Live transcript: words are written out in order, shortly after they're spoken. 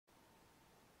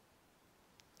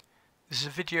This is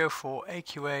a video for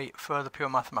AQA Further Pure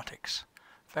Mathematics.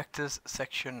 Vectors,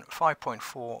 section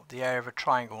 5.4, the area of a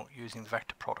triangle using the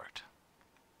vector product.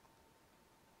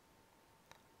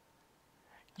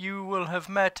 You will have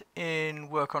met in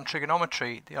work on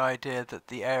trigonometry the idea that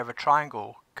the area of a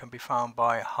triangle can be found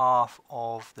by half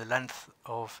of the length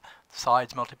of the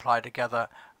sides multiplied together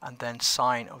and then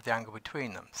sine of the angle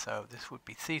between them. So this would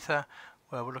be theta,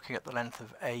 where we're looking at the length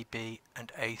of AB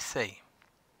and AC.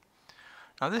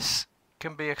 Now this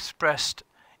can be expressed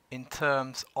in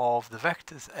terms of the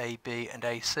vectors AB and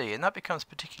AC, and that becomes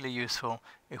particularly useful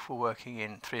if we're working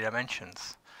in 3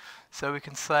 dimensions. So we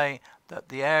can say that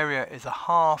the area is a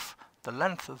half the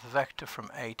length of the vector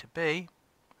from A to B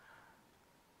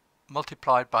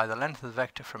multiplied by the length of the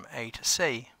vector from A to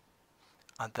C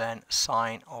and then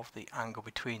sine of the angle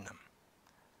between them,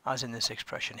 as in this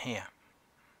expression here.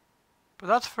 But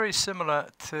that's very similar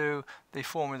to the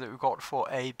formula that we've got for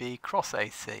AB cross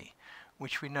AC,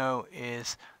 which we know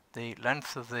is the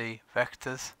length of the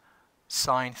vectors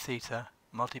sine theta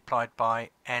multiplied by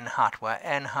n hat, where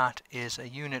n hat is a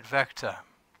unit vector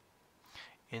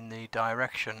in the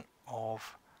direction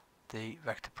of the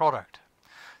vector product.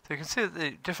 So you can see that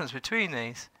the difference between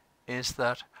these is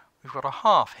that we've got a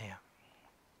half here.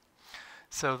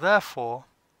 So therefore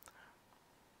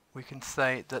we can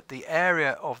say that the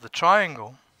area of the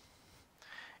triangle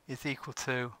is equal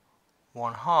to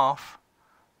 1/2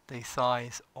 the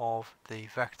size of the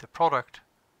vector product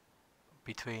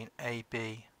between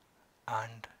AB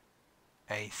and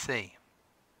AC.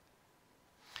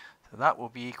 So that will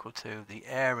be equal to the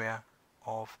area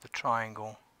of the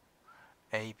triangle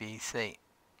ABC.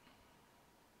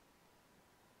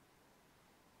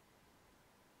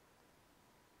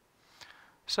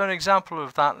 So an example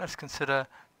of that, let's consider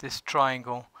this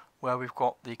triangle where we've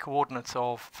got the coordinates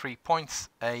of 3 points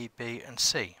A, B and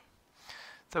C.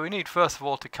 So we need first of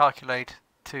all to calculate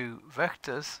 2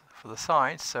 vectors for the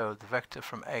sides. So the vector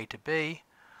from A to B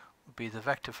would be the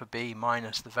vector for B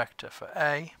minus the vector for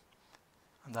A,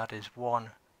 and that is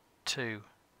 1, 2,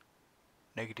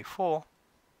 -4.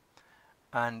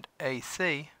 And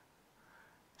AC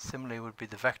similarly would be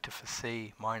the vector for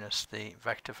C minus the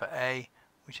vector for A,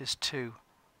 which is 2,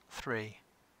 3,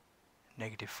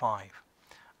 -5.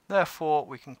 Therefore,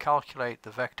 we can calculate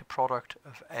the vector product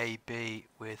of AB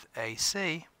with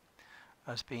AC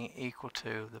as being equal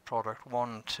to the product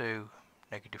 1, 2,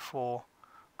 -4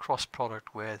 cross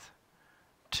product with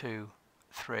 2,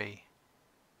 3,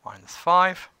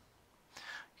 -5.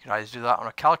 You can either do that on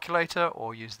a calculator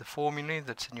or use the formulae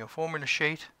that's in your formula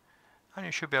sheet, and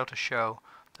you should be able to show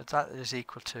that that is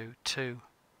equal to 2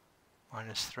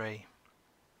 minus 3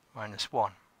 minus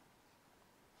 1.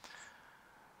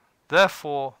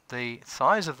 Therefore, the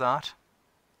size of that,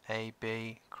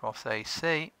 AB cross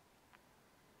AC,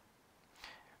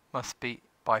 must be,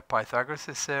 by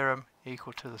Pythagoras' theorem,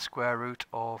 equal to the square root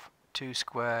of 2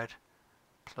 squared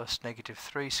plus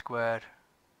 -3 squared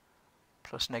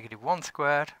plus -1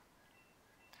 squared,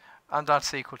 and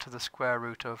that's equal to the square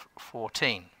root of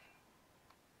 14.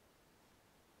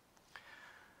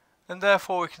 And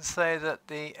therefore we can say that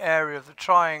the area of the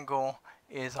triangle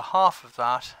is a half of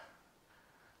that.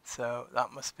 So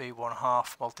that must be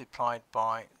 1/2 multiplied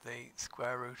by the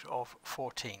square root of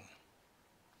 14.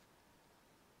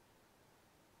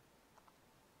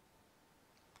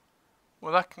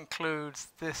 Well, that concludes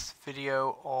this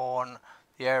video on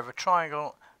the area of a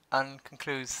triangle and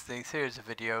concludes the series of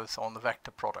videos on the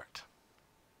vector product.